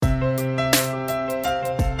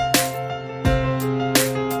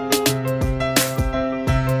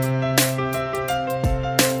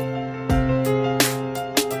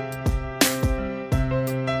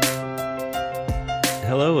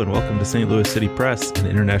St. Louis City Press and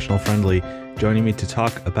International Friendly. Joining me to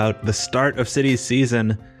talk about the start of City's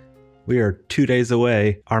season. We are 2 days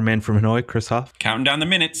away. Our man from Hanoi, Chris Hoff. Counting down the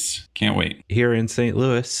minutes. Can't wait. Here in St.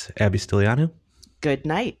 Louis, Abby Stilianu. Good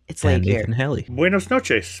night. It's late here. Nathan Halley. Buenos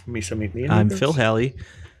noches, mis amigos. I'm Phil Halley.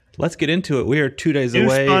 Let's get into it. We are 2 days New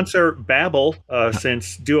away. sponsor Babbel.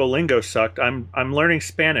 Since Duolingo sucked, I'm learning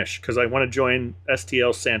Spanish because I want to join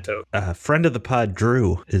STL Santos. A friend of the pod,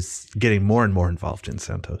 Drew, is getting more and more involved in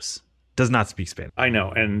Santos. Does not speak Spanish. I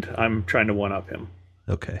know, and I'm trying to one up him.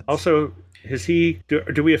 Okay. Also, is he?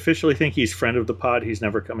 Do we officially think he's friend of the pod? He's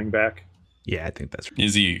never coming back. Yeah, I think that's right.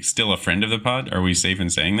 Is he still a friend of the pod? Are we safe in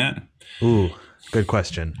saying that? Ooh, good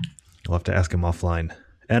question. We'll have to ask him offline.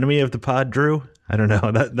 Enemy of the pod, Drew? I don't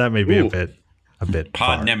know. That may be a bit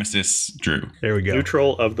pod far. nemesis Drew. There we go.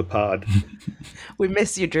 Neutral of the pod. We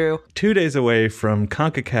miss you, Drew. 2 days away from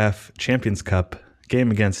CONCACAF Champions Cup game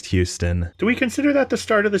against Houston. Do we consider that the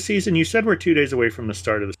start of the season? You said we're 2 days away from the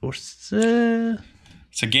start of the season.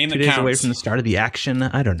 It's a game 2 that days counts. away from the start of the action.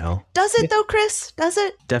 I don't know. Does it though, Chris? Does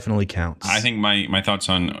it? Definitely counts. I think my thoughts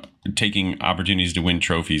on taking opportunities to win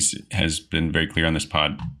trophies has been very clear on this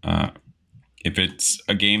pod. If it's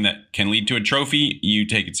a game that can lead to a trophy, you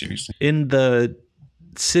take it seriously. In the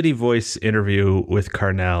City Voice interview with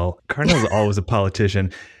Carnell, Carnell's always a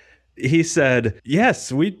politician. He said,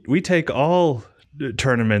 yes, we take all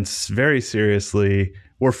tournaments very seriously.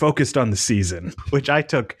 We're focused on the season, which I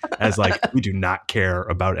took as like, we do not care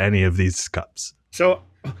about any of these cups. So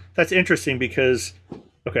that's interesting because,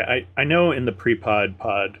 okay, I know in the pre-pod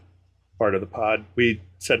part of the pod, we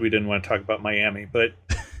said we didn't want to talk about Miami, but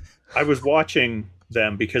I was watching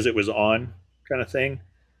them because it was on kind of thing.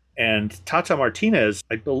 And Tata Martinez,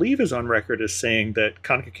 I believe, is on record as saying that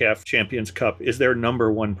CONCACAF Champions Cup is their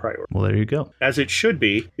number one priority. Well, there you go. As it should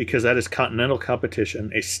be, because that is continental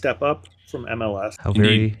competition, a step up from MLS. How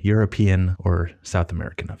very European or South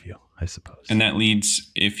American of you, I suppose. And that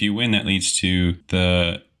leads, if you win, that leads to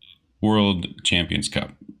the World Champions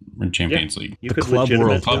Cup. Or Champions League. You The could Club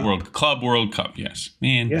Club World Cup, yes.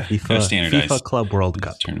 Man, Yeah. gotta standardize FIFA Club World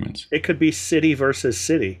Cup. tournaments. It could be city versus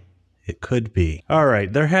city. It could be. All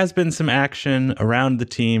right. There has been some action around the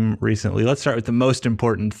team recently. Let's start with the most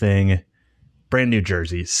important thing. Brand new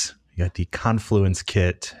jerseys. You got the Confluence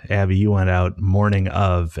kit. Abby, you went out morning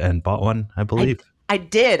of and bought one, I believe. I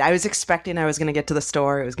did. I was expecting I was going to get to the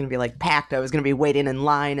store. It was going to be like packed. I was going to be waiting in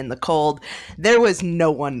line in the cold. There was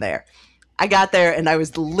no one there. I got there and I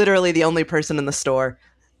was literally the only person in the store.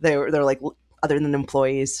 They were like, other than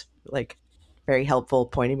employees, like very helpful,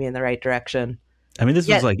 pointing me in the right direction. I mean, this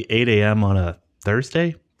was like 8 a.m. on a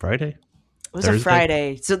Thursday, Friday? It was a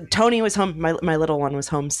Friday. So Tony was home. My little one was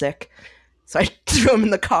homesick. So I threw him in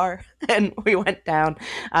the car and we went down.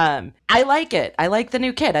 I like it. I like the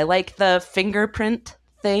new kit. I like the fingerprint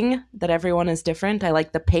thing that everyone is different. I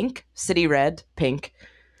like the pink, city red, pink.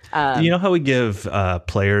 Do you know how we give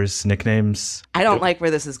players nicknames? I don't like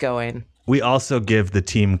where this is going. We also give the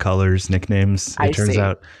team colors nicknames. It turns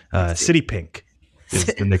out City Pink is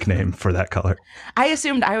the nickname for that color. I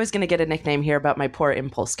assumed I was going to get a nickname here about my poor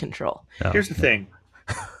impulse control. Oh, Here's the thing.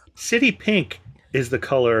 City pink is the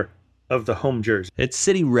color of the home jersey. It's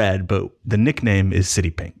City Red, but the nickname is City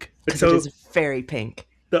Pink. Because it is very pink.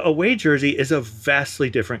 The away jersey is a vastly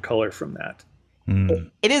different color from that.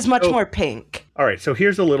 It is much more pink. All right, so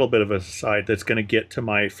here's a little bit of a side that's going to get to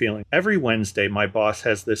my feeling. Every Wednesday, my boss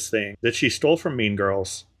has this thing that she stole from Mean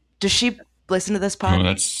Girls. Does she listen to this pod? Oh,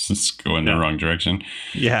 that's going the wrong direction.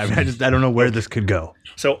 Yeah, I don't know where this could go.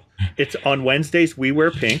 So it's on Wednesdays, we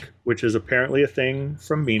wear pink, which is apparently a thing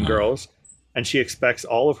from Mean Girls. And she expects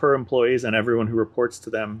all of her employees and everyone who reports to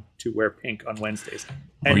them to wear pink on Wednesdays.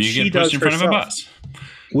 And Or you she get pushed does in front of a herself. bus.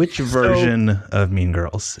 Which version of Mean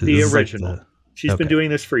Girls? The This is like original. She's been doing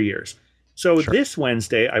this for years. So this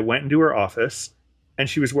Wednesday, I went into her office and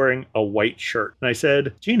she was wearing a white shirt. And I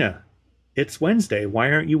said, Gina, it's Wednesday.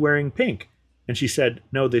 Why aren't you wearing pink? And she said,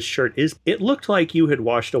 no, this shirt is. It looked like you had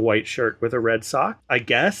washed a white shirt with a red sock. I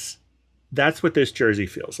guess that's what this jersey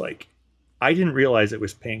feels like. I didn't realize it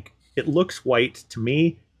was pink. It looks white to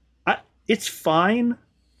me. It's fine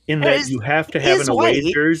in that you have to have an away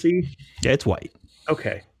jersey. Yeah, it's white.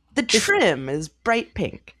 Okay. The trim is bright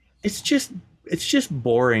pink. It's just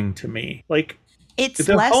boring to me. Like, it's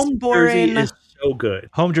the less home boring. jersey is so good.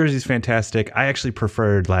 Home jersey's fantastic. I actually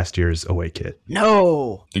preferred last year's away kit.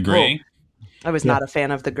 No. The gray. I was not a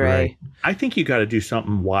fan of the gray. Right. I think you got to do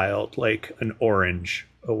something wild, like an orange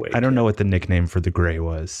away I don't kit. know what the nickname for the gray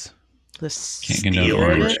was. The Can't get no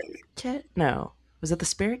Spirit orange. kit? No. Was it the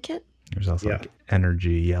Spirit kit? There's also like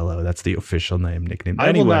Energy Yellow. That's the official nickname.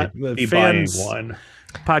 I will not be fans, buying one.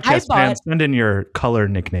 Podcast fans, send in your color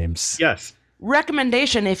nicknames. Yes.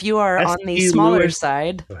 Recommendation, if you are on the smaller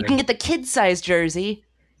side, you can get the kid-size jersey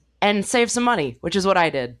and save some money, which is what I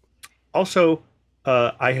did. Also,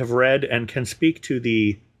 I have read and can speak to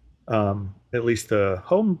the at least the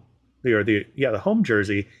home the home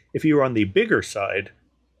jersey. If you are on the bigger side,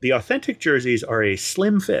 the authentic jerseys are a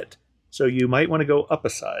slim fit, so you might want to go up a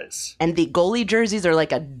size. And the goalie jerseys are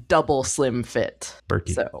like a double slim fit.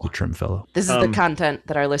 Berkey, the trim fellow. This is the content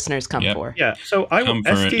that our listeners come for. Yeah, so I come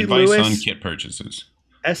for ST advice Lewis, on kit purchases.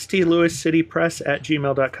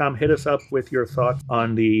 stlewiscitypress@gmail.com. Hit us up with your thoughts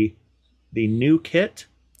on the new kit.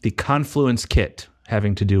 The Confluence kit,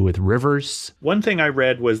 having to do with rivers. One thing I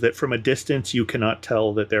read was that from a distance, you cannot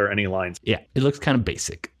tell that there are any lines. Yeah, it looks kind of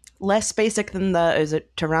basic. Less basic than is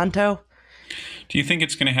it Toronto? Do you think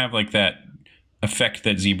it's going to have like that effect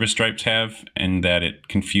that zebra stripes have, and that it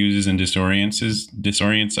confuses and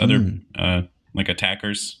disorients other like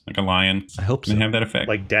attackers, like a lion? I hope so. Can it have that effect?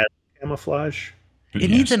 Like dazzle camouflage? It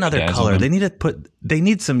needs another color. They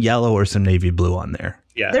need some yellow or some navy blue on there.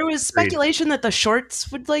 Yeah. There was speculation that the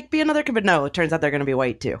shorts would like be another, but no, it turns out they're going to be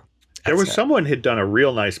white too. Someone had done a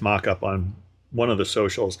real nice mock-up on one of the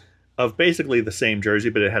socials of basically the same jersey,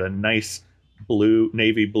 but it had a nice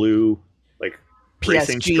navy blue, like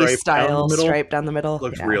PSG style stripe down the middle.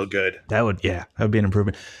 Looks real good. That would be an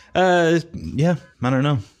improvement. I don't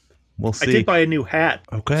know. We'll see. I did buy a new hat.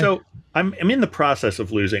 Okay. So I'm in the process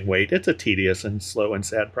of losing weight. It's a tedious and slow and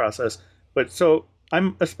sad process. But so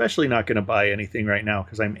I'm especially not going to buy anything right now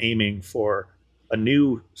because I'm aiming for a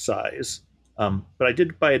new size. But I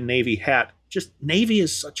did buy a navy hat. Just navy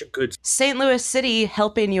is such a good. St. Louis City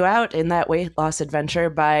helping you out in that weight loss adventure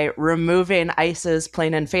by removing Ice's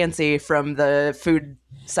Plain and Fancy from the food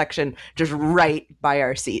section, just right by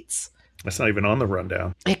our seats. That's not even on the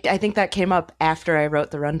rundown. I think that came up after I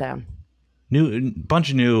wrote the rundown. Bunch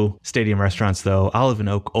of new stadium restaurants though. Olive and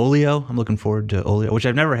Oak Olio. I'm looking forward to Olio, which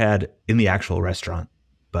I've never had in the actual restaurant,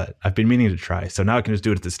 but I've been meaning to try. So now I can just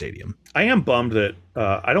do it at the stadium. I am bummed that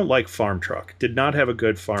I don't like Farm Truck. Did not have a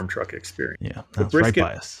good Farm Truck experience. Yeah, the brisket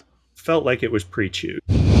right by us. Felt like it was pre-chewed.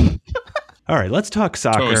 All right, let's talk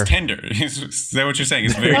soccer. So it's tender. Is that what you're saying?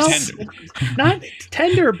 It's very tender. Not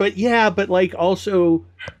tender, but like also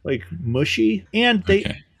like mushy. And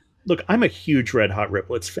look, I'm a huge Red Hot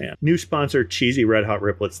Riplets fan. New sponsor, cheesy Red Hot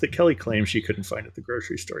Riplets that Kelly claims she couldn't find at the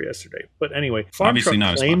grocery store yesterday. But anyway, Farm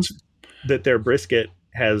Truck claims that their brisket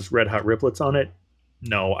has Red Hot Riplets on it.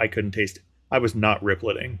 No, I couldn't taste it. I was not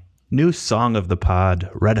ripleting. New song of the pod,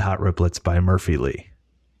 Red Hot Riplets by Murphy Lee.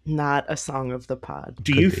 Not a song of the pod.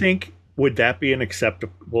 Do you think, would that be an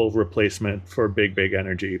acceptable replacement for Big Big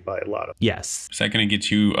Energy by Lotto? Yes. Is that going to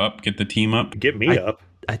get you up, get the team up? Get me up.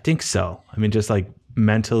 I think so. I mean, just like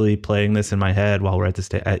mentally playing this in my head while we're at the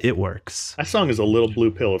stage, it works. That song is a little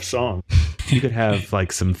blue pill of song. You could have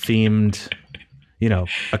like some themed,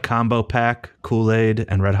 a combo pack, Kool-Aid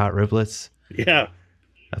and Red Hot Riplets. Yeah.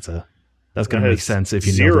 That's going to make sense if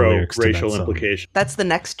you know the lyrics to racial that song. implication. That's the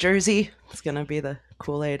next jersey. It's going to be the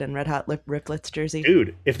Kool-Aid and Red Hot Riplets jersey.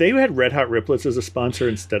 Dude, if they had Red Hot Riplets as a sponsor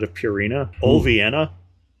instead of Purina, Old Vienna,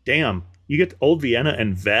 damn, you get Old Vienna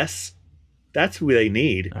and Vess. That's who they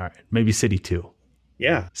need. All right, maybe City 2.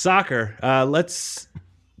 Yeah. Soccer. Let's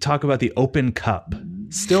talk about the Open Cup.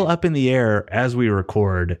 Still up in the air as we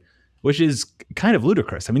record, which is kind of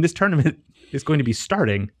ludicrous. I mean, this tournament is going to be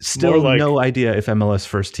starting. Still no idea if MLS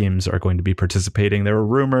first teams are going to be participating. There were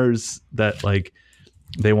rumors that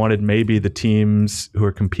they wanted maybe the teams who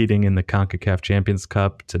are competing in the CONCACAF Champions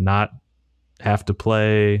Cup to not have to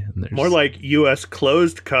play. More like U.S.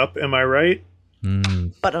 Closed Cup, am I right?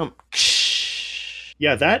 But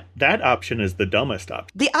yeah, that option is the dumbest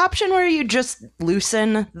option. The option where you just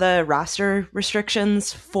loosen the roster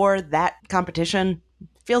restrictions for that competition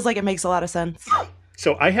feels like it makes a lot of sense.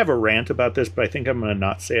 So I have a rant about this, but I think I'm going to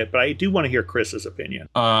not say it. But I do want to hear Chris's opinion.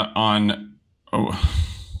 On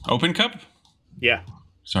Open Cup? Yeah.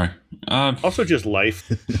 Sorry. Also just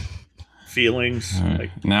life. Feelings. Right.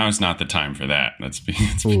 Now is not the time for that. Let's be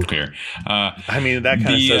clear. I mean, that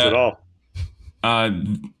kind of says it all.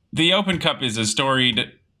 The Open Cup is a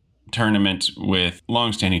storied tournament with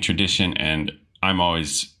longstanding tradition, and I'm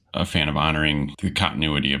always a fan of honoring the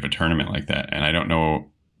continuity of a tournament like that. And I don't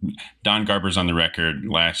know, Don Garber's on the record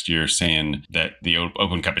last year saying that the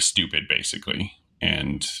Open Cup is stupid, basically.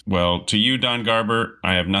 And, well, to you, Don Garber,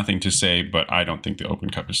 I have nothing to say, but I don't think the Open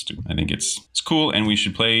Cup is stupid. I think it's cool, and we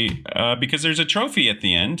should play because there's a trophy at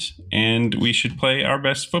the end, and we should play our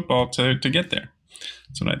best football to get there.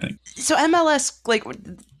 That's what I think. So MLS,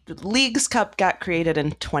 Leagues Cup got created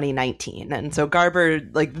in 2019. And so Garber,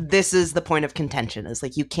 like, this is the point of contention, is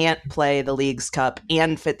like, you can't play the Leagues Cup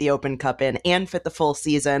and fit the Open Cup in and fit the full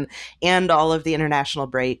season and all of the international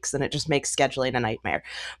breaks. And it just makes scheduling a nightmare.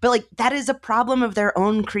 But like, that is a problem of their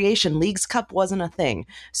own creation. Leagues Cup wasn't a thing.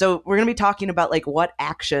 So we're going to be talking about like what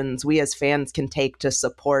actions we as fans can take to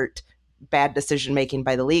support bad decision making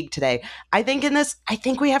by the league today. I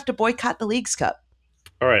think we have to boycott the Leagues Cup.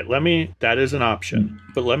 All right, that is an option,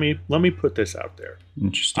 but let me put this out there.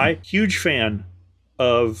 Interesting. Huge fan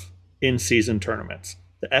of in-season tournaments.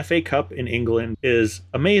 The FA Cup in England is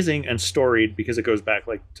amazing and storied because it goes back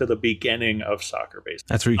like to the beginning of soccer, basically.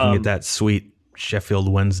 That's where you can get that sweet Sheffield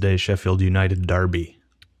Wednesday, Sheffield United derby.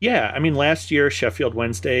 Yeah, I mean, last year Sheffield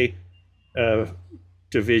Wednesday, third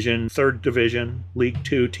division, League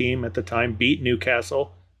Two team at the time, beat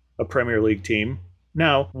Newcastle, a Premier League team.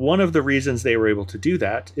 Now, one of the reasons they were able to do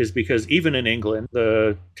that is because even in England,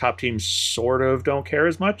 the top teams sort of don't care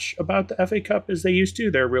as much about the FA Cup as they used to.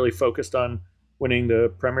 They're really focused on winning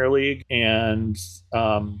the Premier League, and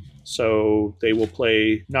so they will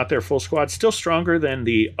play not their full squad, still stronger than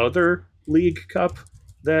the other League Cup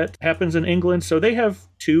that happens in England. So they have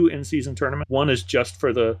 2 in-season tournaments. One is just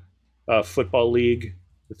for the Football League,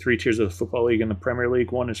 the 3 tiers of the Football League and the Premier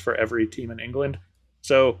League. One is for every team in England.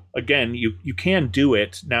 So again, you can do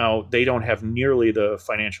it. Now, they don't have nearly the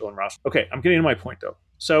financial and roster. Okay, I'm getting to my point though.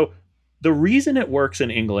 So the reason it works in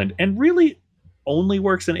England, and really only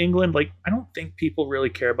works in England, like I don't think people really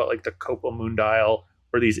care about like the Copa Mundial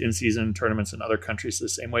or these in-season tournaments in other countries the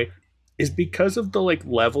same way, is because of the like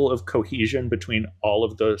level of cohesion between all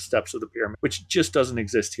of the steps of the pyramid, which just doesn't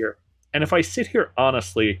exist here. And if I sit here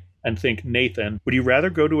honestly and think, Nathan, would you rather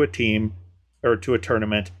go to a team or to a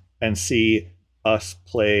tournament and see us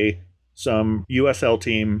play some USL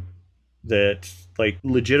team that like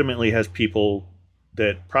legitimately has people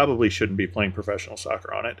that probably shouldn't be playing professional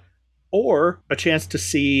soccer on it, or a chance to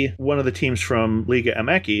see one of the teams from Liga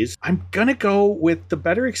MX? I'm gonna go with the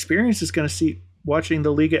better experience is gonna see watching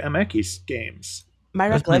the Liga MX games. My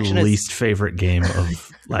That's recollection my is least favorite game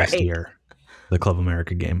of last Right. year, the Club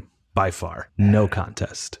America game, by far. No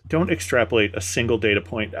contest. Don't extrapolate a single data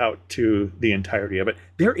point out to the entirety of it.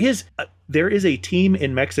 There is a team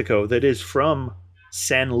in Mexico that is from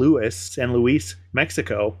San Luis,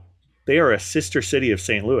 Mexico. They are a sister city of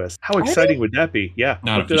St. Louis. How exciting would that be? Yeah,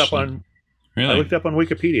 Not looked it up officially. on. Really? I looked up on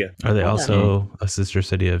Wikipedia. Are they Hold also a sister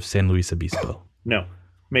city of San Luis Obispo? No,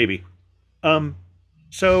 maybe.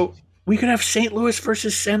 So we could have St. Louis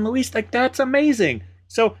versus San Luis. Like that's amazing.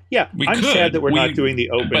 So yeah, We I'm could. sad that we're not doing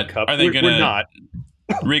the Open but Cup. are they We're gonna not.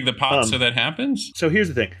 rig the pot so that happens? So here's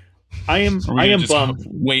the thing. I am Or we just bummed.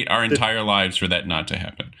 wait our entire lives for that not to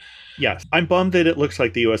happen. Yes, I'm bummed that it looks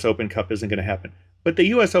like the U.S. Open Cup isn't going to happen. But the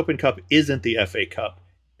U.S. Open Cup isn't the FA Cup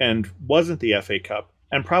and wasn't the FA Cup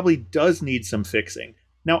and probably does need some fixing.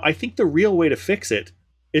 Now, I think the real way to fix it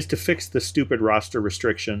is to fix the stupid roster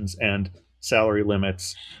restrictions and salary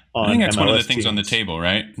limits on I think that's MLS one of the things teams. on the table,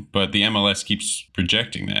 right? But the MLS keeps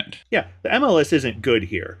projecting that. Yeah, the MLS isn't good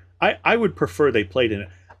here. I would prefer they played in it.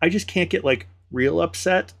 I just can't get like real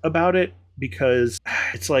upset about it because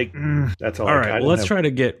it's like, that's all. All I right, got. well, let's try to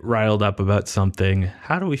get riled up about something.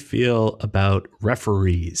 How do we feel about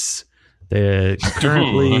referees? They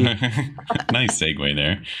currently, Nice segue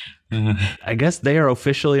there. I guess they are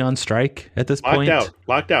officially on strike at this point.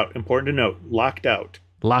 Locked out. Important to note, locked out.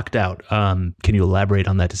 Locked out. Can you elaborate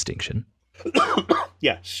on that distinction?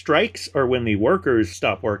 Yeah, strikes are when the workers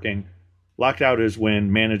stop working. Locked out is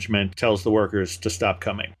when management tells the workers to stop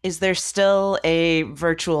coming. Is there still a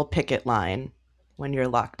virtual picket line when you're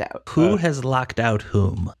locked out? Who has locked out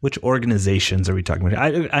whom? Which organizations are we talking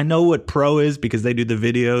about? I know what Pro is because they do the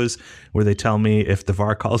videos where they tell me if the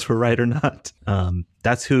VAR calls were right or not.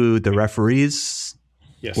 That's who the referees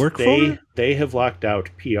Yes, work for? They have locked out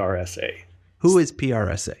PRSA. Who is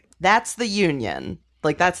PRSA? That's the union.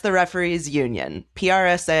 Like, that's the referees union.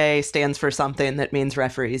 PRSA stands for something that means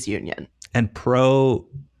referees union. And Pro,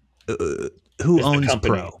 who Is the owns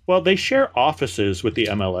company. Pro? Well, they share offices with the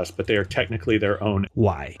MLS, but they are technically their own.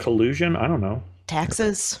 Why? Collusion? I don't know.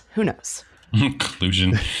 Taxes? Who knows?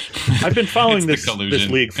 Collusion. I've been following It's this the this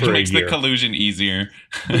league for It a makes year. the collusion easier.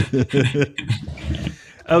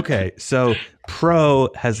 Okay, so Pro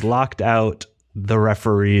has locked out the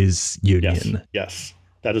referees union. Yes.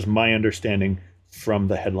 That is my understanding from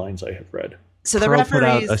the headlines I have read. So the Pro put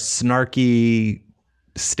out referees... a snarky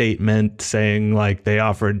statement saying like they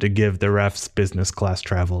offered to give the refs business class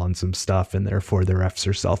travel on some stuff and therefore the refs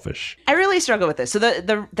are selfish. I really struggle with this. So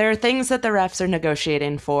there are things that the refs are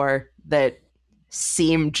negotiating for that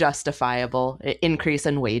seem justifiable, increase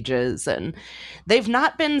in wages. And they've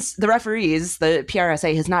not been, the referees, the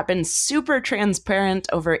PRSA has not been super transparent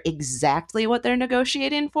over exactly what they're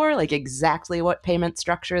negotiating for, like exactly what payment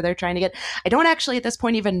structure they're trying to get. I don't actually at this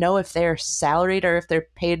point even know if they're salaried or if they're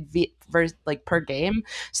paid like per game.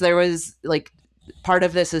 So there was like, part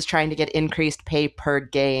of this is trying to get increased pay per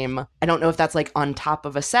game. I don't know if that's like on top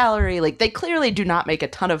of a salary. Like they clearly do not make a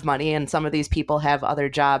ton of money, and some of these people have other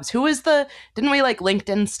jobs. Didn't we like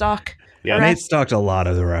LinkedIn stalk? Yeah, Nate stalked a lot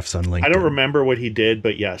of the refs on LinkedIn. I don't remember what he did,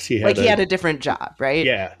 but yes, he had a different job, right?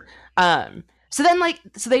 Yeah. So then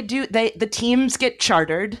the teams get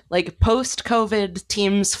chartered, like post-COVID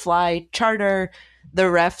teams fly charter. The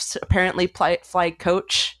refs apparently fly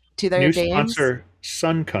coach to their New games. Sponsor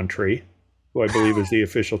Sun Country, who I believe is the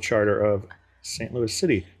official charter of St. Louis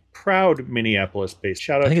City. Proud Minneapolis-based.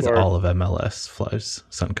 Shout out I think to it's all of MLS flies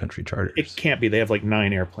Sun Country charters. It can't be. They have like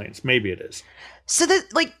 9 airplanes. Maybe it is. So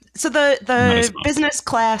the business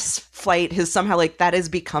class flight has somehow like that has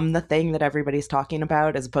become the thing that everybody's talking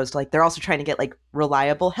about, as opposed to like they're also trying to get like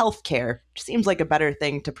reliable healthcare, which seems like a better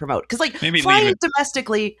thing to promote. Because like maybe flying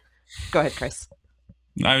domestically. Go ahead, Chris.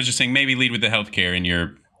 I was just saying maybe lead with the healthcare in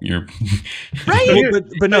your right.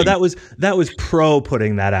 But no, that was pro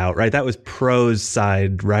putting that out, right? That was pro's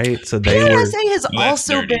side, right? So they PRSA has Well,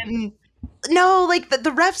 also dirty. been. No, like the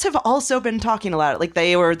refs have also been talking a lot. Like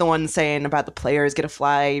they were the ones saying about the players get a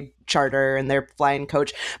fly charter and they're flying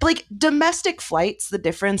coach. But like domestic flights, the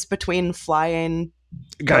difference between flying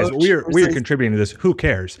guys, coach we're versus- contributing to this. Who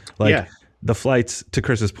cares? Like Yeah. the flights, to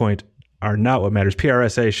Chris's point, are not what matters.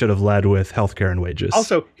 PRSA should have led with healthcare and wages.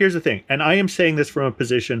 Also, here's the thing, and I am saying this from a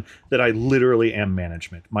position that I literally am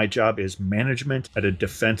management. My job is management at a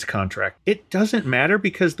defense contract. It doesn't matter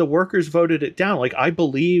because the workers voted it down. Like I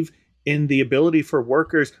believe in the ability for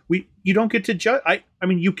workers. You don't get to judge. I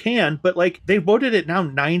mean, you can, but like they voted it now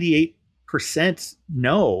 98%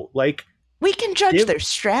 no. Like we can judge their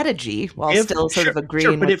strategy while still sort of agreeing.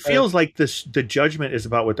 Sure, but with it feels like the judgment is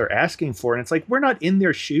about what they're asking for, and it's like we're not in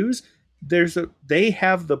their shoes. They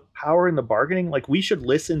have the power in the bargaining. Like we should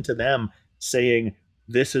listen to them saying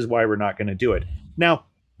this is why we're not going to do it. Now,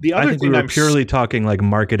 the other I think thing we were I'm purely talking like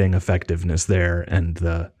marketing effectiveness there and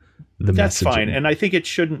the that's messaging. fine, and I think it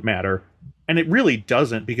shouldn't matter, and it really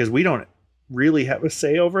doesn't because we don't really have a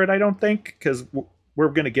say over it. I don't think because we're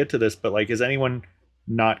going to get to this, but like, is anyone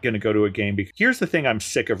not going to go to a game? Because here's the thing I'm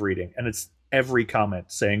sick of reading, and it's every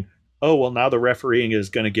comment saying, "Oh, well, now the refereeing is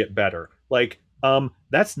going to get better." Like.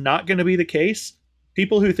 That's not going to be the case.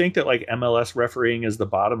 People who think that like MLS refereeing is the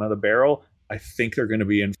bottom of the barrel, I think they're going to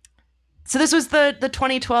be in. So this was the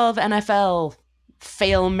 2012 NFL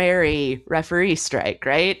Fail Mary referee strike,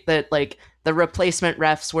 right? That like the replacement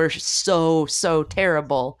refs were so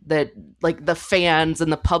terrible that like the fans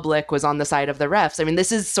and the public was on the side of the refs. I mean,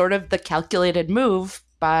 this is sort of the calculated move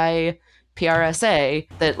by PRSA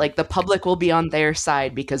that like the public will be on their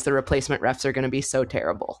side because the replacement refs are going to be so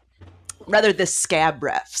terrible. Rather the scab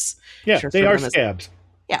refs. Yeah, Sure, they for are them as- scabs.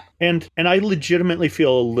 Yeah. And I legitimately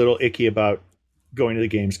feel a little icky about going to the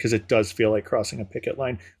games because it does feel like crossing a picket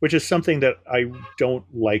line, which is something that I don't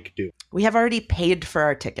like doing. We have already paid for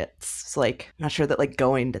our tickets. It's like, I'm not sure that like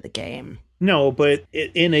going to the game. No, but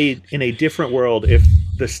in a different world, if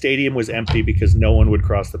the stadium was empty because no one would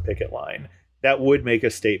cross the picket line, that would make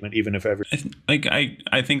a statement, even if every.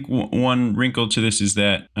 I think one wrinkle to this is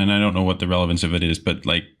that, and I don't know what the relevance of it is, but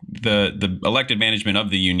like the elected management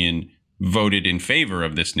of the union voted in favor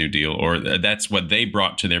of this new deal, or that's what they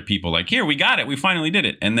brought to their people. Like, here, we got it, we finally did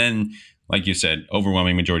it, and then, like you said,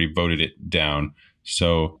 overwhelming majority voted it down.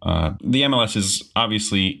 So the MLS is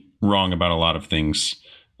obviously wrong about a lot of things,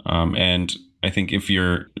 and I think if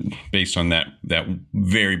you're, based on that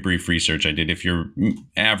very brief research I did, if your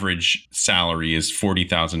average salary is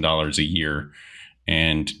 $40,000 a year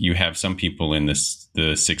and you have some people in the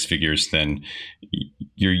 6 figures, then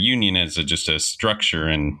your union as just a structure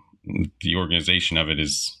and the organization of it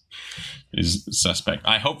is suspect.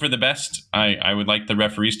 I hope for the best. I would like the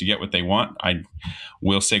referees to get what they want. I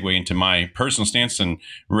will segue into my personal stance on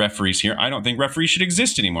referees here. I don't think referees should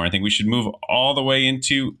exist anymore. I think we should move all the way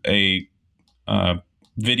into a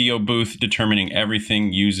video booth determining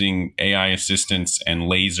everything using AI assistants and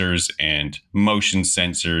lasers and motion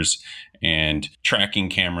sensors and tracking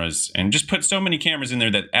cameras, and just put so many cameras in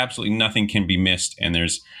there that absolutely nothing can be missed. And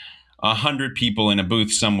there's 100 people in a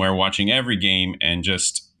booth somewhere watching every game, and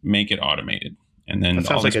just make it automated. And then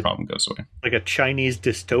all this problem goes away. Like a Chinese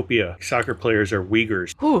dystopia. Soccer players are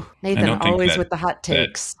Uyghurs. Whew, Nathan, don't think always that- with the hot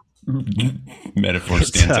takes. Metaphor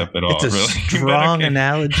stands up at all. It's a really. strong But okay.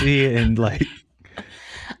 analogy, and like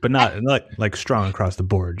but not like strong across the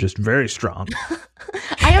board, just very strong.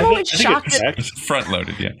 I am always shocked at It's front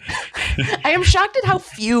loaded, yeah. I am shocked at how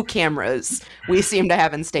few cameras we seem to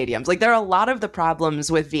have in stadiums. Like, there are a lot of the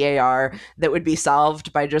problems with VAR that would be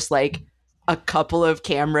solved by just like a couple of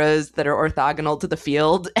cameras that are orthogonal to the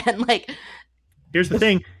field. And like, Here's the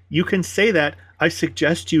thing. You can say that. I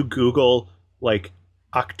suggest you Google like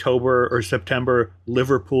October or September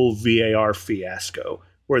Liverpool VAR fiasco,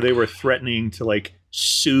 where they were threatening to like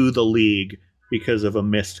sue the league because of a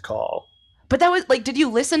missed call. but that was like, did you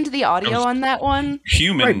listen to the audio on that one?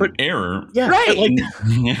 Human Right, but- error. Yeah. Right.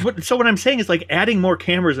 Like, so what I'm saying is like adding more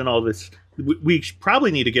cameras and all this, we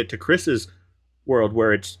probably need to get to Chris's world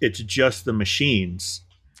where it's just the machines.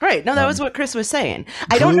 Right. No, that was what Chris was saying.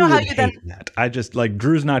 I don't know Drew how would you then. hate that. I just like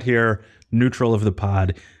Drew's not here, neutral of the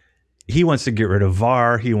pod. He wants to get rid of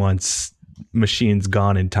VAR. He wants machines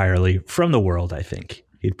gone entirely from the world. I think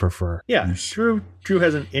he'd prefer. Yeah, Drew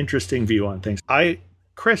has an interesting view on things.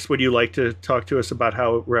 Chris, would you like to talk to us about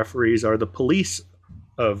how referees are the police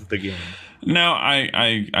of the game? No,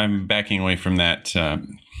 I'm backing away from that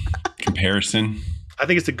comparison. I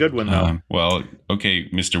think it's a good one though. Well, okay,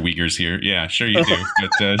 Mr. Uyghur's here. Yeah, sure you do.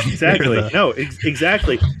 But, Exactly. No,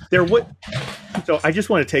 exactly. So I just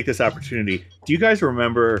want to take this opportunity. Do you guys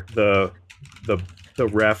remember the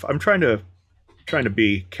ref? I'm trying to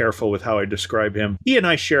be careful with how I describe him. He and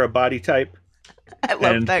I share a body type. I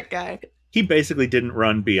love and- that guy. He basically didn't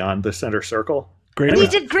run beyond the center circle. Great. And he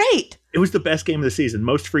ref. did great. It was the best game of the season,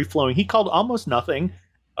 most free flowing. He called almost nothing.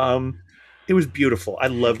 It was beautiful. I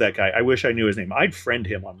love that guy. I wish I knew his name. I'd friend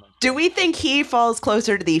him on. Do we think he falls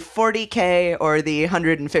closer to the 40K or the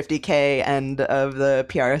 150K end of the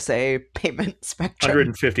PRSA payment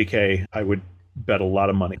spectrum? 150K, I would bet a lot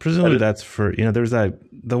of money. Presumably that's for, there's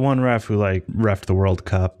the one ref who like reffed the World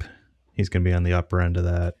Cup. He's going to be on the upper end of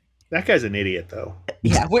that. That guy's an idiot, though.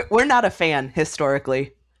 Yeah, we're not a fan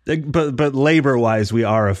historically. But labor wise, we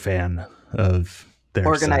are a fan of their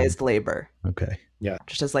Organized side. labor, Okay. Yeah.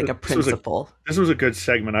 just as like a This was a- principle. This was a good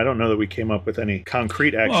segment. I don't know that we came up with any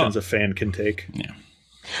concrete actions a fan can take. yeah.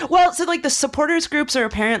 Well, so like the supporters groups are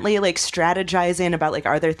apparently like strategizing about like,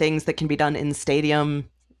 are there things that can be done in stadium?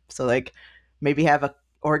 So like maybe have a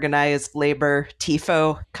organized labor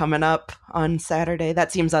TIFO coming up on Saturday.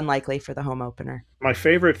 That seems unlikely for the home opener. My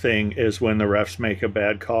favorite thing is when the refs make a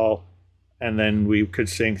bad call and then we could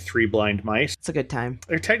sing Three Blind Mice. It's a good time.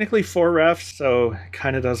 They're technically 4 refs, so it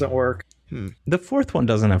kind of doesn't work. The fourth one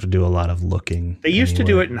doesn't have to do a lot of looking. They used to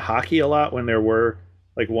do it in hockey a lot when there were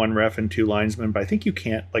like 1 ref and 2 linesmen, but I think you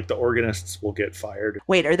can't, like the organists will get fired.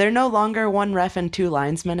 Wait, are there no longer 1 ref and 2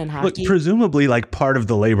 linesmen in Look, hockey? presumably, like part of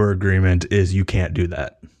the labor agreement is you can't do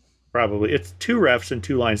that. Probably. It's 2 refs and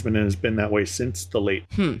 2 linesmen and has been that way since the late.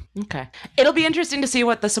 Okay. It'll be interesting to see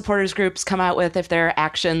what the supporters groups come out with, if there are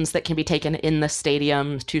actions that can be taken in the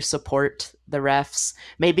stadium to support the refs.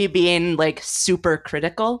 Maybe being like super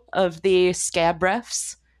critical of the scab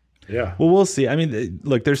refs. Yeah. Well, we'll see. I mean,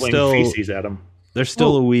 look, there's Fling still feces at them.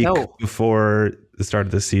 a week no. before the start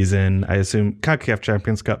of the season. I assume CONCACAF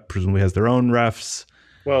Champions Cup presumably has their own refs.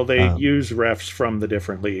 Well, they use refs from the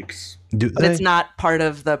different leagues. But it's not part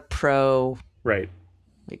of the pro. Right.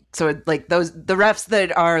 So like the refs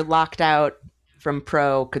that are locked out from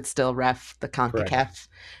pro could still ref the CONCACAF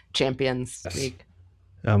Champions League.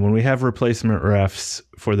 When we have replacement refs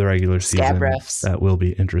for the regular Scab season, refs. that will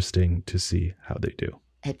be interesting to see how they do.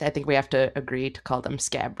 I think we have to agree to call them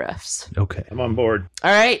scab refs. Okay. I'm on board.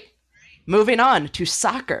 All right. Moving on to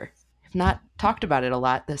soccer. I've not talked about it a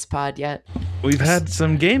lot this pod yet. We've had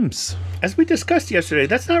some games. As we discussed yesterday,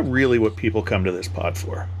 that's not really what people come to this pod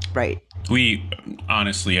for. Right. We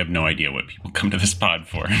honestly have no idea what people come to this pod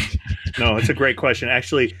for. No, it's a great question.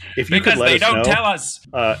 Actually, if you Because could let they us don't know, tell us.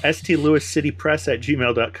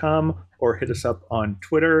 stlewiscitypress@gmail.com or hit us up on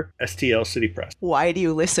Twitter, STLCityPress. Why do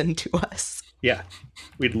you listen to us? Yeah,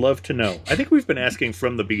 we'd love to know. I think we've been asking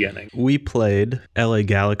from the beginning. We played LA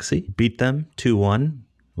Galaxy, beat them 2-1.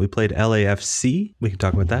 We played LAFC. We can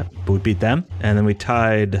talk about that, but we beat them. And then we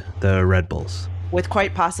tied the Red Bulls. With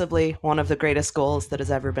quite possibly one of the greatest goals that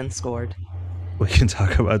has ever been scored. We can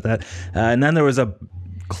talk about that. And then there was a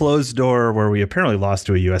closed door where we apparently lost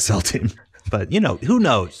to a USL team. But, who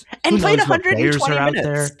knows? And Who played knows what 120 players are out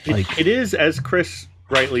minutes. there? Like, It is, as Chris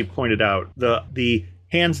rightly pointed out, the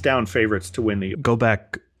hands down favorites to win the. go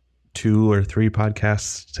back 2 or 3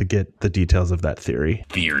 podcasts to get the details of that theory.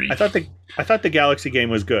 Theory. I thought the Galaxy game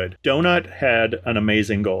was good. Donut had an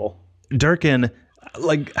amazing goal. Durkin,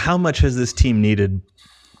 like, how much has this team needed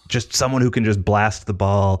just someone who can just blast the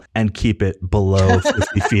ball and keep it below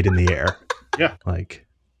 50 feet in the air? Yeah. Like,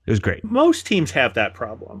 it was great. Most teams have that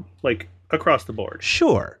problem. Like across the board.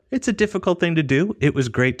 Sure, it's a difficult thing to do. It was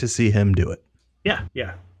great to see him do it. Yeah.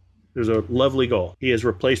 It was a lovely goal. He has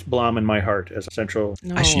replaced Blom in my heart as a central.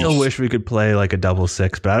 No. I still wish we could play like a double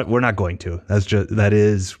six, but we're not going to.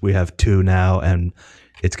 We have two now, and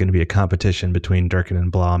it's going to be a competition between Durkin and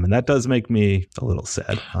Blom, and that does make me a little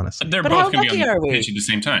sad, honestly. They're But how both going to lucky be are on the we? pitch at the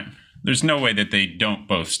same time. There's no way that they don't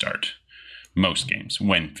both start most games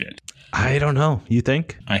when fit. I don't know. You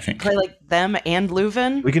think? I think. Play like them and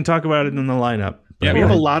Leuven. We can talk about it in the lineup. Yeah, We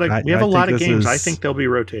have a lot of I think this games. is- I think they'll be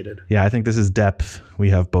rotated. Yeah, I think this is depth.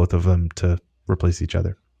 We have both of them to replace each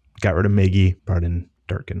other. Got rid of Miggy, brought in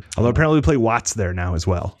Durkin. Although apparently we play Watts there now as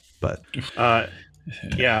well. But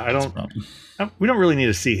Yeah, I That's a don't. problem. We don't really need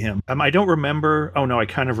to see him. I don't remember. Oh no, I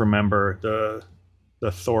kind of remember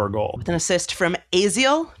the Thor goal. With an assist from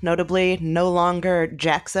Aziel, notably no longer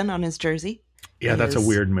Jackson on his jersey. Yeah, that's a Yes.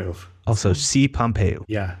 weird move. also C. Pompeu.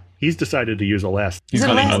 Yeah, he's decided to use a last. He's Is it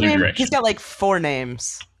going last another name? direction. He's got like 4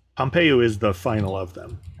 names. Pompeu is the final of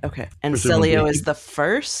them. Okay. And Presumably. Celio is the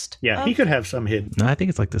first? Yeah, of- he could have some hidden. No, I think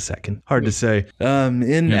it's like the second. Hard to say. In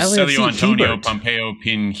Yeah, LAFC, Celio Antonio Hebert. Pompeo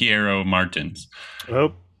Pinheiro Martins.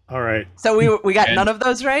 Oh, all right. So we got And- none of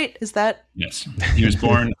those right? Is that? Yes. He was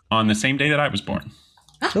born on the same day that I was born,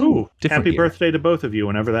 Ooh, different Happy year. birthday to both of you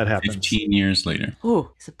whenever that happens. 15 years later.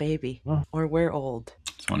 Ooh, he's a baby. Oh. Or we're old.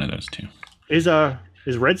 It's one of those two.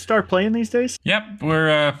 Is Red Star playing these days? Yep,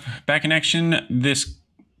 we're back in action this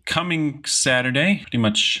coming Saturday. Pretty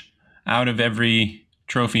much out of every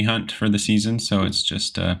trophy hunt for the season, so it's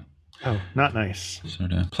just Oh, not nice.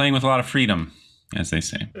 sort of playing with a lot of freedom, as they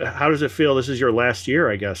say. How does it feel? This is your last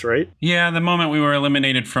year, I guess, right? Yeah, the moment we were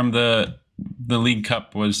eliminated from the League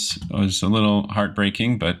Cup was a little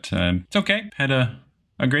heartbreaking, but it's okay. Had a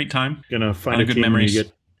great time. Gonna find Lot a of good team memories.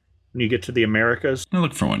 when you get to the Americas. I'll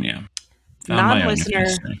look for one, yeah. On my own, if you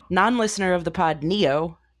say. Non-listener of the pod,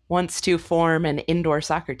 Neo, wants to form an indoor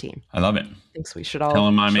soccer team. I love it. Thinks we should Tell all,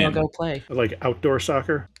 him I'm in. go play. Like outdoor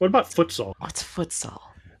soccer. What about futsal? What's futsal?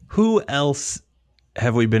 Who else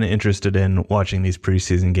have we been interested in watching these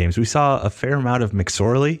preseason games? We saw a fair amount of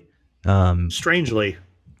McSorley. Strangely,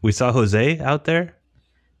 We saw Jose out there.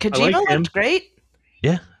 Kojima like him. looked great.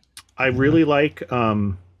 Yeah, I really like.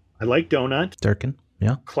 I like Donut. Durkin.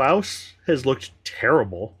 Yeah. Klaus has looked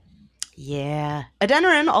terrible. Yeah.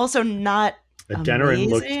 Adeniran also not Adeniran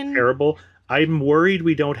looked amazing. terrible. I'm worried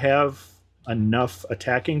we don't have enough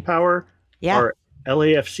attacking power. Yeah. Our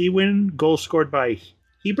LAFC win, goal scored by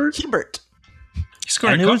Hebert. Hebert. He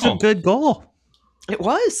scored And a it was a couple. good goal. It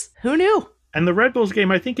was. Who knew? And the Red Bulls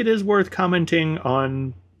game, I think it is worth commenting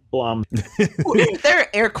on Blom. There are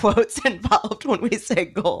air quotes involved when we say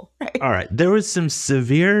goal, right? All right. There was some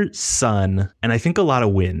severe sun and I think a lot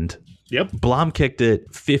of wind. Yep. Blom kicked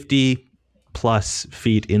it 50 plus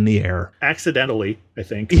feet in the air. Accidentally, I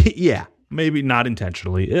think. Yeah. Maybe not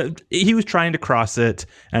intentionally. He was trying to cross it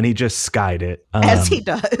and he just skied it. As he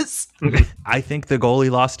does. I think the goalie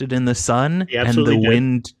lost it in the sun He and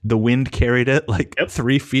absolutely the wind carried it like Yep.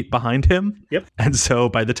 3 feet behind him. Yep. And so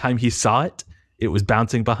by the time he saw it, it was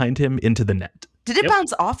bouncing behind him into the net. Did it Yep.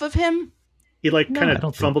 bounce off of him? He No, kind I of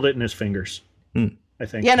don't think- fumbled it in his fingers. Hmm. I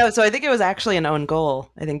think. Yeah, no, so I think it was actually an own goal.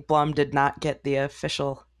 I think Blum did not get the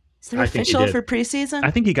official. Is there I think he official did. for preseason?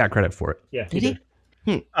 I think he got credit for it. Yeah. Did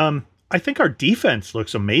he? I think our defense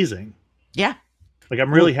looks amazing. Yeah. Like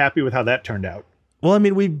I'm really happy with how that turned out. Well, I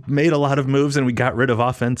mean, we made a lot of moves and we got rid of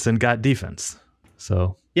offense and got defense.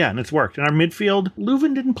 So, Yeah, and it's worked. In our midfield,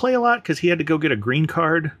 Leuven didn't play a lot because he had to go get a green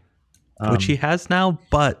card. which he has now,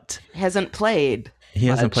 but Hasn't played. he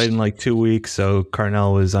hasn't much. played in like 2 weeks. So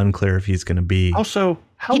Carnell was unclear if he's going to be. Also,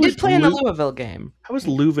 how He was did play in the Leu- Louisville game. How was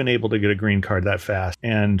Leuven able to get a green card that fast?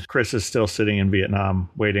 And Chris is still sitting in Vietnam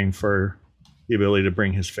waiting for the ability to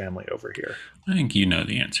bring his family over here. I think you know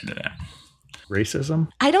the answer to that. Racism?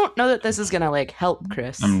 I don't know that this is going to like help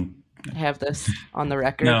Chris have this on the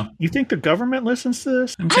record. No, You think the government listens to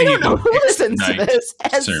this? I'm I saying don't know you who listens to Right. this.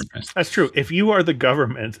 As, service. That's true. If you are the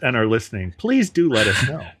government and are listening, please do let us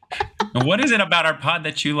know. What is it about our pod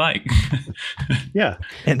that you like? Yeah.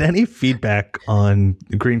 And any feedback on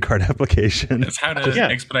the green card application. That's how to Yeah.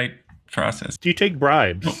 expedite process. Do you take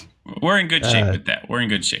bribes? We're in good shape with that. We're in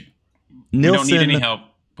good shape. We Nilsson, don't need any help.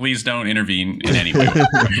 Please don't intervene in any way.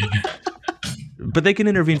 but they can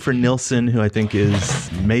intervene for Nilsson, who I think is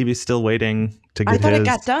maybe still waiting to get I thought his. it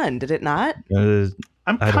got done. Did it not? I'm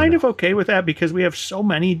I don't kind know. of okay with that because we have so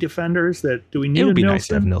many defenders that do we need It a would be nice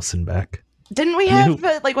to have Nilsson? Nilsson back. Didn't we I mean,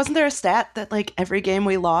 have, like, wasn't there a stat that, like, every game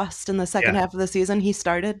we lost in the second Yeah. half of the season, he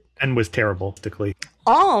started? And was terrible, particularly.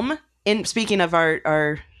 Alm, in speaking of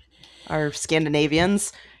our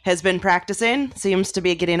Scandinavians, has been practicing, seems to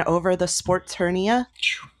be getting over the sports hernia.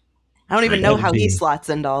 I don't even know That'd how he be- slots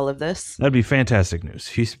into all of this. That'd be fantastic news.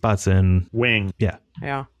 He spots in Wing. Yeah.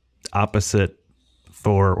 opposite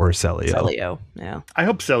Thor or Celio. Celio. Yeah. I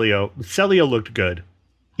hope Celio looked good.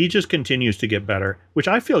 He just continues to get better, which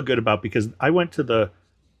I feel good about because I went to the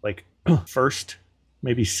first,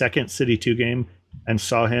 maybe second City 2 game and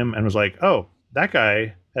saw him and was like, oh, that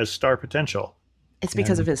guy has star potential. It's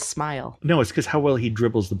because of his smile. No, it's because how well he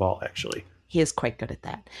dribbles the ball, actually. He is quite good at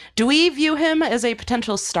that. Do we view him as a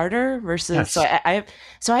potential starter versus? Yes.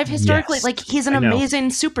 So I've historically Yes. he's an I know. amazing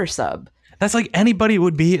super sub. That's like anybody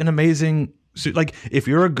would be an amazing. Like if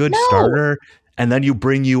you're a good No. starter and then you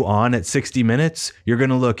bring you on at 60 minutes, you're going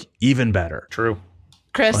to look even better. True.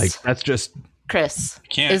 Chris, Like that's just Can't,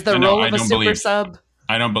 is the no, role I of a don't super believe- sub?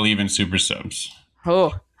 I don't believe in super subs.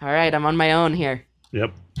 Oh, all right. I'm on my own here.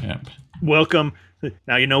 Yep. Yep. Welcome.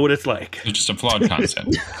 Now you know what it's like. It's just a flawed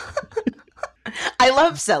concept. I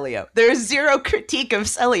love Celio. There is zero critique of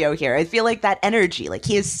Celio here. I feel like that energy, like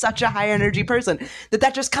he is such a high energy person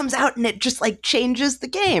that just comes out and it just like changes the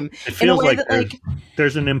game It in a feels way like that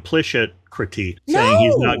there's an implicit critique saying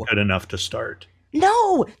he's No. not good enough to start.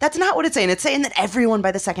 no, that's not what it's saying. It's saying that everyone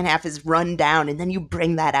by the second half is run down and then you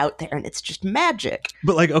bring that out there and it's just magic.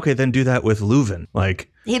 But like, okay, then do that with Leuven.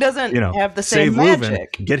 Like, He doesn't have the same save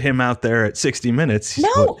magic. Leuven, get him out there at 60 minutes.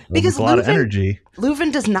 No, because with a lot of Leuven- energy.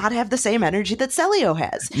 Leuven does not have the same energy that Celio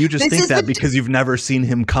has. You just This think is that the- because you've never seen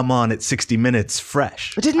him come on at 60 minutes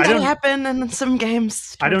fresh. Didn't I that don't- happen in some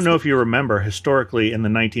games? I don't know if you remember, historically in the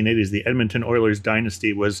 1980s, the Edmonton Oilers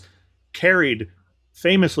dynasty was carried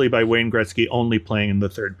famously by Wayne Gretzky only playing in the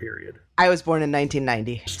third period. I was born in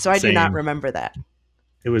 1990, so I do not Same. remember that.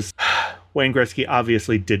 It was Wayne Gretzky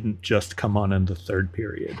obviously didn't just come on in the third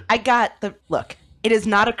period. I got the look. It is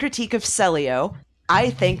not a critique of Celio. I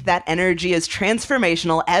think that energy is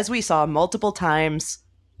transformational, as we saw multiple times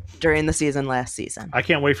during the season last season. I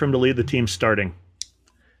can't wait for him to lead the team starting.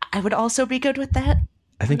 I would also be good with that.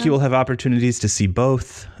 I think you will have opportunities to see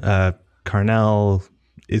both. Carnell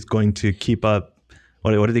is going to keep up,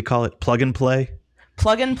 what did he call it? Plug and play?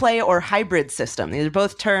 Plug and play or hybrid system. These are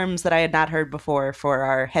both terms that I had not heard before for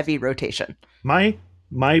our heavy rotation.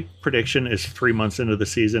 My prediction is 3 months into the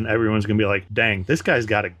season, everyone's going to be like, dang, this guy's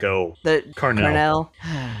got to go. The Carnell.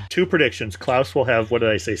 2 predictions. Klaus will have, what did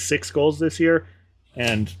I say, 6 goals this year?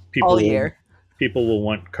 And people all year. People will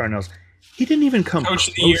want Carnell's. He didn't even come Coach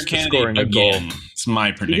of the close year to scoring candidate a goal. again. It's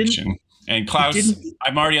my prediction. And Klaus, didn't-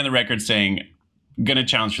 I'm already on the record saying, going to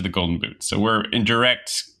challenge for the Golden Boot. So we're in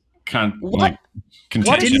direct What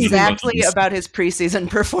contention. exactly about his preseason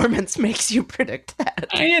performance makes you predict that?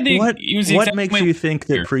 What makes you think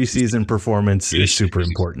that preseason performance is super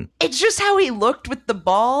important? It's just how he looked with the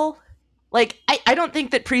ball. Like, I don't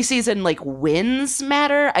think that preseason, like, wins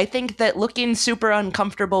matter. I think that looking super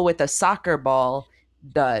uncomfortable with a soccer ball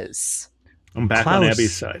does. I'm back on Klaus-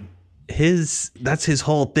 Abby's side. That's his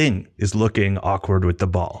whole thing, is looking awkward with the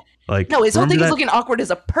ball. Like, No, his whole thing remember is that- looking awkward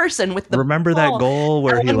as a person with the Remember ball. that goal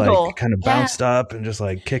where he Own like goal. kind of Yeah. bounced up and just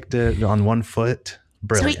like kicked it on one foot?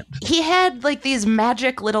 Brilliant. So he had like these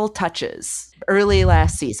magic little touches early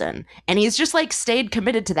last season, and he's just like stayed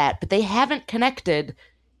committed to that, but they haven't connected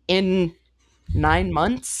in 9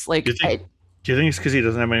 months. Like, Do you think it's because he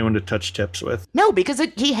doesn't have anyone to touch tips with? no, because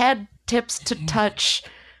he had tips to touch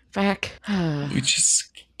back. We just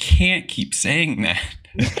can't keep saying that.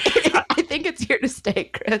 I think it's here to stay,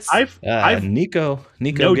 Chris. Nico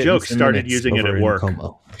No getting joke, some started minutes using it over at in work.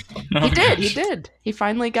 Como. He did. He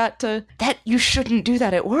finally got to that. You shouldn't do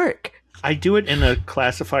that at work. I do it in a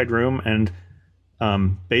classified room, and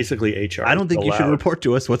basically HR. I don't think you should allowed. report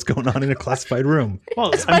to us what's going on in a classified room.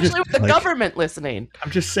 Well, Especially with the like- government listening.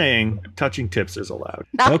 I'm just saying, touching tips is allowed.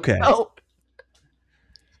 Okay. No.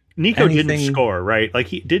 Nico didn't Anything- score, right? Like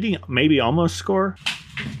did he maybe almost score?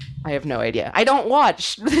 I have no idea. I don't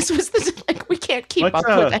watch. This was like we can't keep Let's,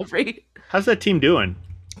 up with every How's that team doing?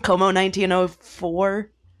 Como 1904,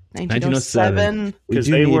 1907. 1907. We 'Cause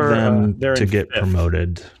do they need were, them they're to in get fifth.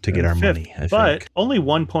 promoted to get our Fifth, money. I but think. only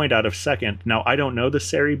 1 point out of second. Now I don't know the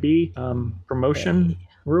Serie B promotion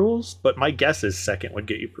rules, but my guess is second would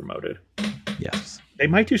get you promoted. Yes. They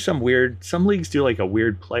might do some leagues do like a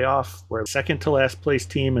weird playoff where second to last place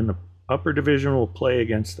team in the upper division will play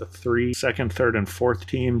against the 3 second, third, and fourth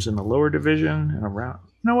teams in the lower division and around.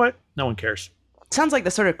 You know what? No one cares. Sounds like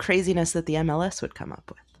the sort of craziness that the MLS would come up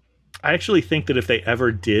with. I actually think that if they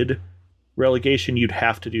ever did relegation, you'd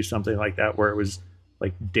have to do something like that where it was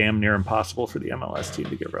like damn near impossible for the MLS team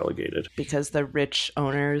to get relegated. Because the rich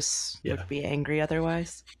owners Yeah. would be angry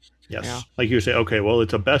otherwise. Yes. Yeah. Like you say, okay, well,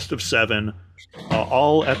 it's a best of 7,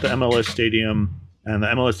 all at the MLS stadium. And the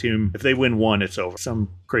MLS team, if they win one, it's over. Some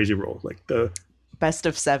crazy rule. Like the Best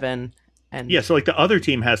of 7, And Yeah, so like the other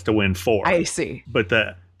team has to win 4. I see. But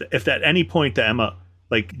if at any point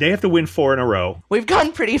they have to win 4 in a row. We've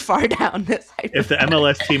gone pretty far down this. If the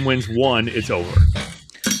MLS team wins 1, it's over.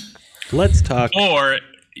 Let's talk. Or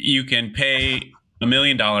you can pay $1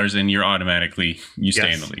 million and you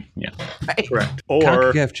stay in the league. Yeah. Right. Correct. Or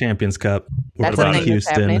CONCACAF Champions Cup. We're That's a playing thing that's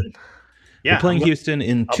Houston. happening. yeah, We're playing Houston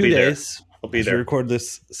in I'll 2 be there. days. I'll be As we there. record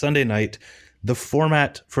this Sunday night. The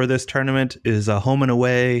format for this tournament is a home and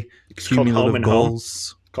away, It's called cumulative home and home.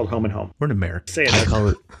 goals. It's called home and home. We're in America. Say it. I call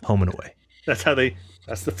it home and away. That's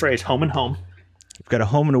the phrase, home and home. We've got a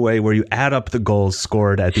home and away where you add up the goals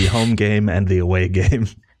scored at the home game and the away game.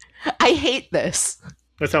 I hate this.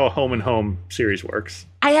 That's how a home and home series works.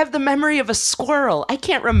 I have the memory of a squirrel. I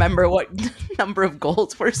can't remember what number of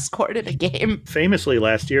goals were scored in a game. Famously,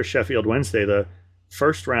 last year, Sheffield Wednesday, the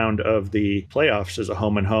first round of the playoffs is a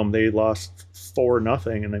home and home. They lost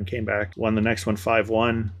 4-0 and then came back, won the next one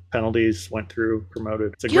 5-1. Penalties, went through,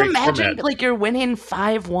 promoted. It's a Can you great imagine format. like you're winning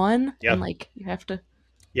 5-1 Yep. and like you have to.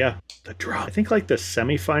 Yeah, the draw. I think like the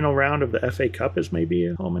semifinal round of the FA Cup is maybe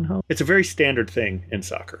a home and home. It's a very standard thing in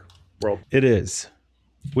soccer world. It is.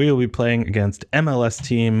 We will be playing against MLS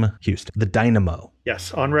team Houston, the Dynamo.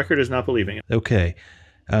 Yes, on record is not believing it. Okay.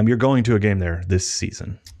 You're going to a game there this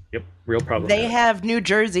season. Yep, real problem. They have new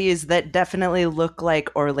jerseys that definitely look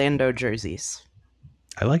like Orlando jerseys,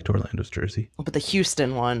 I liked Orlando's jersey. but the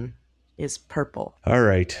Houston one is purple. All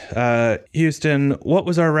right. Houston, what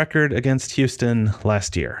was our record against Houston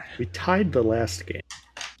last year? We tied the last game.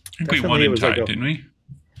 I think we Definitely won it and was like tied, a- didn't we?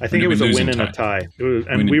 I think Or it was did a we lose win and and a tie. It was,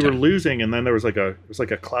 and Win we and were tie. losing, and then there was like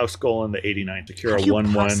a Klaus goal in the 89th to secure How a do you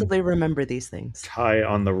 1-1 possibly remember these things? tie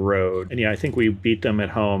on the road. And yeah, I think we beat them at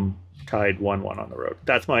home, tied 1-1 on the road.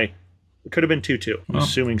 It could have been 2-2. I'm Well.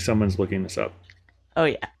 assuming someone's looking this up. Oh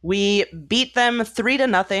yeah, we beat them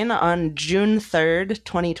 3-0 on June 3rd,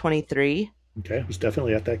 2023, Okay, I was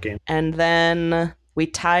definitely at that game. and then we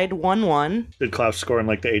tied 1-1. Did Klaus score in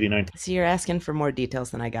like the 89th? So you're asking for more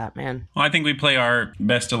details than I got, man. Well, I think we play our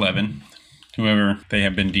best 11, whoever they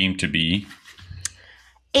have been deemed to be.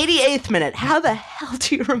 88th minute. How the hell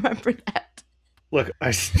do you remember that? Look,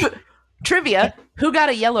 Trivia: who got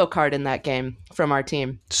a yellow card in that game from our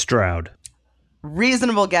team? Stroud.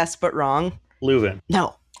 Reasonable guess, but wrong. Leuven.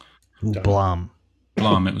 No, Ooh, Blom.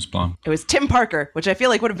 Blom, it was Blom. it was Tim Parker, which I feel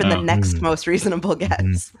like would have been the Oh. next most reasonable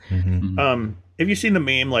guess. Mhm. Have you seen the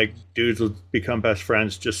meme like dudes will become best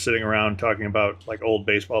friends just sitting around talking about like old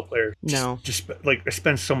baseball players? No. Just like I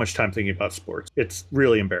spend so much time thinking about sports. It's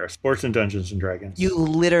really embarrassing. Sports and Dungeons and Dragons. You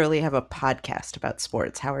literally have a podcast about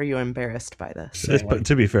sports. How are you embarrassed by this? This,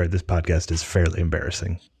 to be fair, this podcast is fairly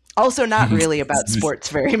embarrassing. Also, not really about sports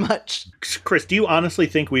very much. Chris, do you honestly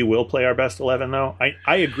think we will play our best 11 though?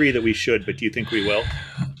 I agree that we should, but do you think we will?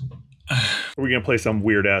 Are we going to play some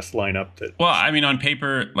weird ass lineup that Well, I mean, on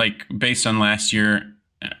paper, like based on last year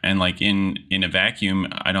and like in a vacuum,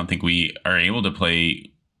 I don't think we are able to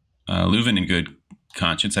play Leuven in good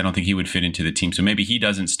conscience. I don't think he would fit into the team. So maybe he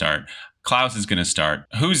doesn't start. Klaus is going to start.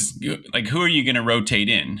 Who are you going to rotate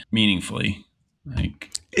in meaningfully? Like,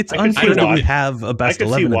 It's I could see unclear that we Watts. have a I best could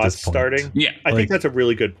see 11 at Watts this point. starting? yeah, I Like- think that's a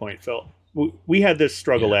really good point, Phil. We had this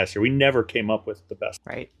struggle last year. We never came up with the best.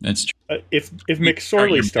 Right. that's true. If You start your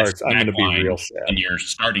McSorley best starts, I'm going to be back line real sad. And your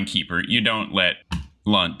starting keeper, you don't let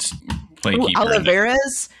Lunt play Ooh, keeper.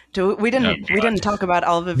 Oliveras? We didn't talk about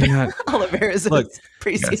Yeah. Oliveras Look,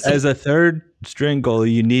 preseason. As a third string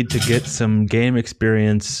goalie, you need to get some game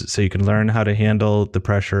experience so you can learn how to handle the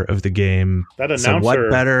pressure of the game. That So announcer what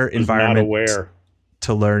better was not environment aware.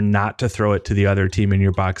 to learn not to throw it to the other team in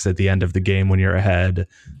your box at the end of the game when you're ahead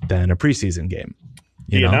than a preseason game?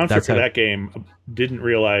 The You know, announcer that's for how- that game didn't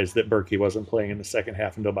realize that Berkey wasn't playing in the second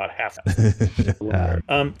half until about half.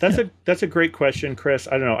 That's a great question, Chris.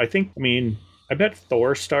 I don't know. I bet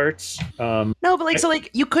Thor starts. No,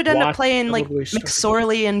 but you could end up Watts playing like probably started.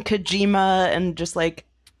 McSorley and Kojima and just like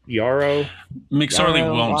Yarrow. McSorley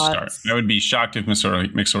Yarrow, won't Watts. start. I would be shocked if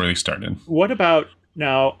McSorley started. What about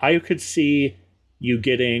now? I could see you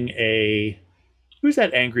getting who's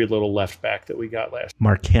that angry little left back that we got last?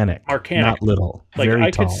 Marcanic, Marcanic. not little, Like very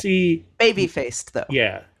I tall. could see. baby faced though.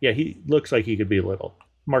 Yeah, he looks like he could be little.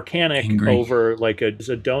 Marcanic Angry. over like a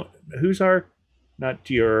Zadon. Who's our? Not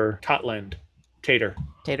your Totland. Tater.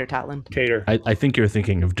 Tater Totland. Tater. I think you're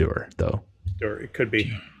thinking of Dewar, though. Or it could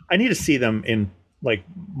be. I need to see them in like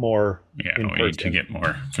more Yeah, in we need to person. get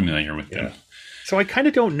more familiar with them. So I kind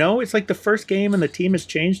of don't know. It's like the first game and the team has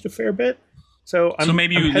changed a fair bit. So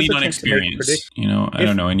Maybe you I'm lean on hesitant to make experience. predict- You know, I If-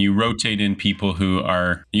 don't know, and you rotate in people who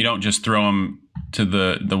are. You don't just throw them to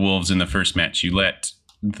the Wolves in the first match. You let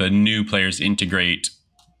the new players integrate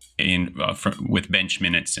with bench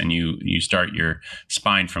minutes, and you start your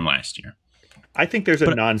spine from last year. I think there's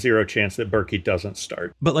a non-zero chance that Berkey doesn't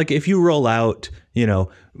start. But like if you roll out,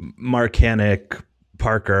 Marcanic,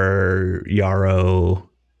 Parker, Yarrow,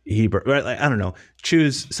 Heber, right? Like, I don't know,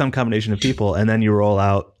 choose some combination of people, and then you roll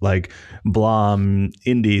out like Blom,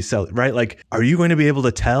 Indy, right? Like, are you going to be able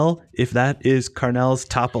to tell if that is Carnell's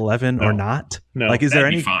top 11 or not? No. Like, is there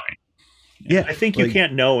any? Fine. Yeah, I think you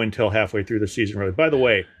can't know until halfway through the season, really. By the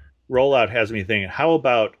way, rollout has me thinking, how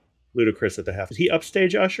about Ludacris at the half? Did he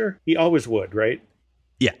upstage Usher? He always would, right?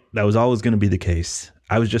 Yeah, that was always going to be the case.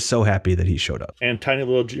 I was just so happy that he showed up. And tiny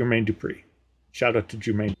little Jermaine Dupri. Shout out to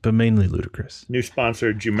Jermaine. But mainly Ludacris. New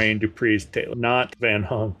sponsor, Jermaine Dupri's Taylor. Not Van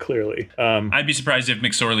Hung, clearly. I'd be surprised if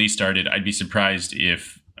McSorley started. I'd be surprised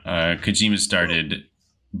if Kojima started.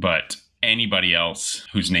 But anybody else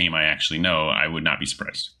whose name I actually know, I would not be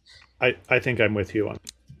surprised. I think I'm with you on.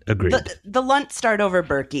 Agreed. The Lunt start over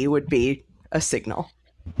Berkey would be a signal.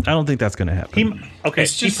 I don't think that's going to happen.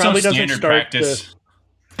 He probably doesn't start practice.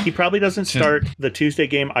 He probably doesn't start the Tuesday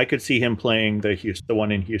game. I could see him playing the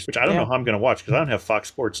one in Houston, which I don't know how I'm going to watch because I don't have Fox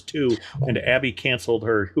Sports 2, and Abby canceled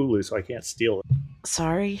her Hulu, so I can't steal it.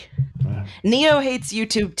 Sorry. Neo hates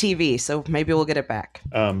YouTube TV, so maybe we'll get it back.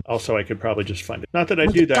 Also, I could probably just find it. Not that I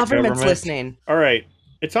do that. Government's listening. All right.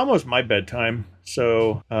 It's almost my bedtime,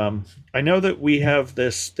 so I know that we have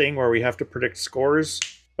this thing where we have to predict scores,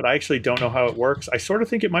 but I actually don't know how it works. I sort of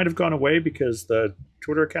think it might have gone away because the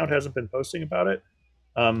Twitter account hasn't been posting about it.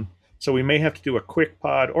 So we may have to do a quick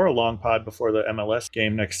pod or a long pod before the MLS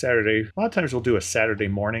game next Saturday. A lot of times we'll do a Saturday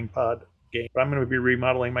morning pod game, but I'm going to be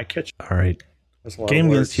remodeling my kitchen. All right.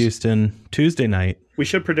 Game against Houston, Tuesday night. We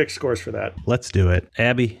should predict scores for that. Let's do it.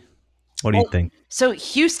 Abby, what do you think? So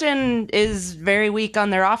Houston is very weak on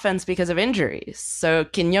their offense because of injuries. So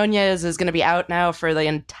Quinones is going to be out now for the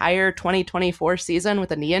entire 2024 season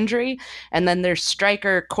with a knee injury. And then their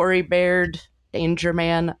striker, Corey Baird, Danger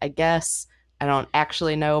Man, I guess. I don't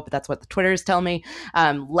actually know, but that's what the Twitters tell me.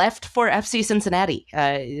 Left for FC Cincinnati.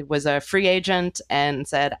 Was a free agent and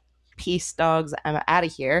said, "Peace, dogs. I'm out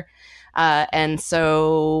of here." And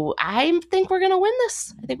so I think we're going to win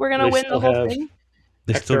this. I think we're going to win the whole thing.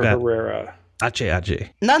 They still got Herrera.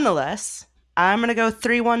 Ache. Nonetheless, I'm going to go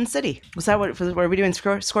 3-1 City. Was that what were we doing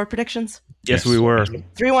score predictions? Yes, we were.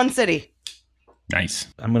 3-1 City. Nice.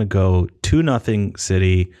 I'm going to go 2-0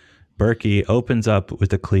 City. Berkey opens up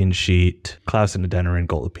with a clean sheet. Klaus and Adeniran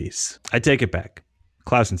goal apiece. I take it back.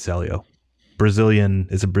 Klaus and Celio.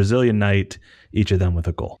 Is a Brazilian night, each of them with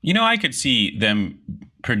a goal. I could see them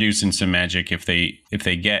producing some magic if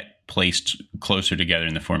they get placed closer together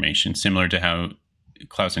in the formation, similar to how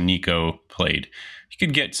Klaus and Nico played. You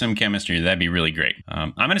could get some chemistry. That'd be really great.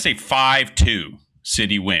 I'm going to say 5-2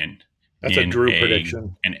 City win. That's a Drew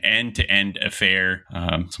prediction. An end-to-end affair,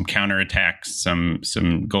 some counterattacks,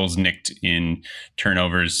 some goals nicked in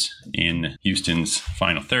turnovers in Houston's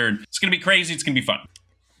final third. It's going to be crazy. It's going to be fun.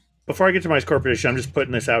 Before I get to my score prediction, I'm just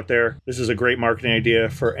putting this out there. This is a great marketing idea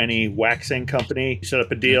for any waxing company. You set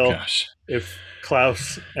up a deal. Oh, gosh. If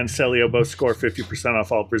Klaus and Celio both score 50%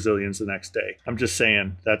 off all Brazilians the next day. I'm just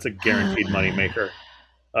saying that's a guaranteed moneymaker.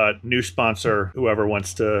 New sponsor, whoever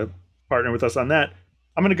wants to partner with us on that.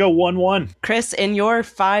 I'm going to go 1-1. Chris, in your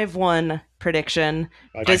 5-1 prediction,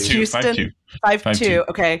 does 5-2, Houston 5-2?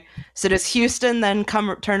 Okay, so does Houston then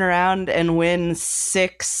turn around and win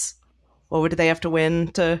 6? What would they have to win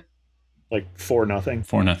to? Like 4-0.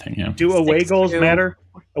 4-0. Yeah. Do away goals matter?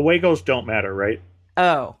 Away goals don't matter, right?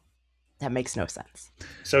 Oh, that makes no sense.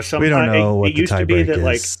 So we don't know what it the used to be that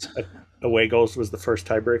is. like away goals was the first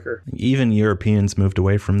tiebreaker. Even Europeans moved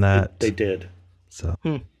away from that. They did. So.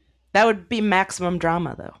 That would be maximum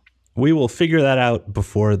drama, though. We will figure that out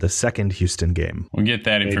before the second Houston game. We'll get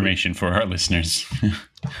that information for our listeners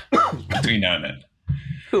between now and then.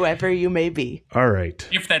 Whoever you may be. All right.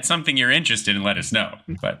 If that's something you're interested in, let us know.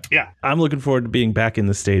 But yeah, I'm looking forward to being back in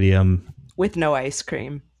the stadium. With no ice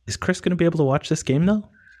cream. Is Chris going to be able to watch this game, though?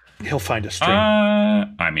 He'll find a stream.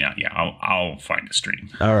 I'll find a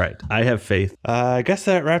stream. All right. I have faith. I guess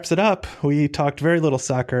that wraps it up. We talked very little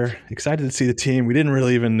soccer. Excited to see the team. We didn't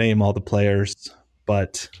really even name all the players,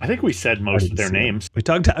 but I think we said most of their names. We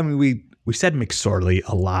talked. We said McSorley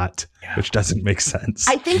a lot, which doesn't make sense.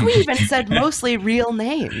 I think we even said mostly real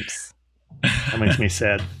names. That makes me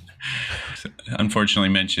sad. Unfortunately,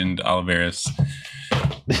 mentioned Oliveras.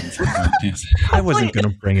 I wasn't going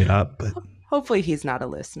to bring it up, but. Hopefully he's not a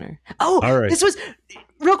listener. Oh, all right. This was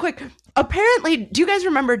real quick. Apparently, do you guys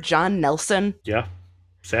remember John Nelson? Yeah,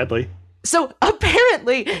 sadly. So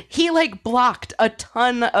apparently he like blocked a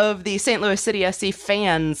ton of the St. Louis City SC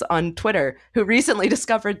fans on Twitter who recently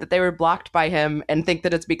discovered that they were blocked by him and think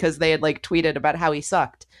that it's because they had like tweeted about how he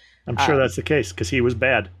sucked. I'm sure that's the case because he was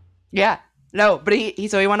bad. Yeah. No, but he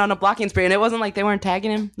went on a blocking spree, and it wasn't like they weren't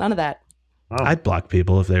tagging him. None of that. Wow. I'd block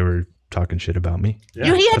people if they were talking shit about me.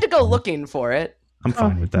 Yeah. He had to go looking for it. I'm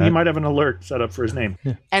fine with that. He might have an alert set up for his name.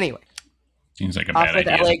 Anyway. Seems like a Off bad with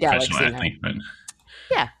idea LA as a professional Galaxy now. athlete, but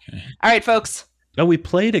Yeah. All right, folks. Oh, we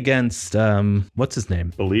played against what's his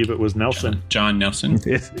name? Believe it was Nelson. John Nelson.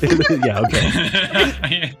 Yeah,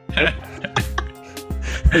 okay.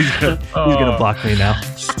 He's gonna block me now.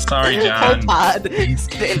 Sorry, Whole John. pod is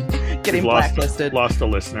getting blacklisted. Lost a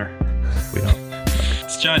listener. We don't.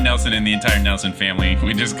 It's John Nelson and the entire Nelson family.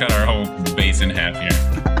 We just cut our whole base in half here.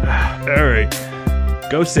 All right.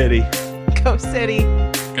 Go City. Go City.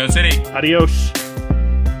 Go City. Adios.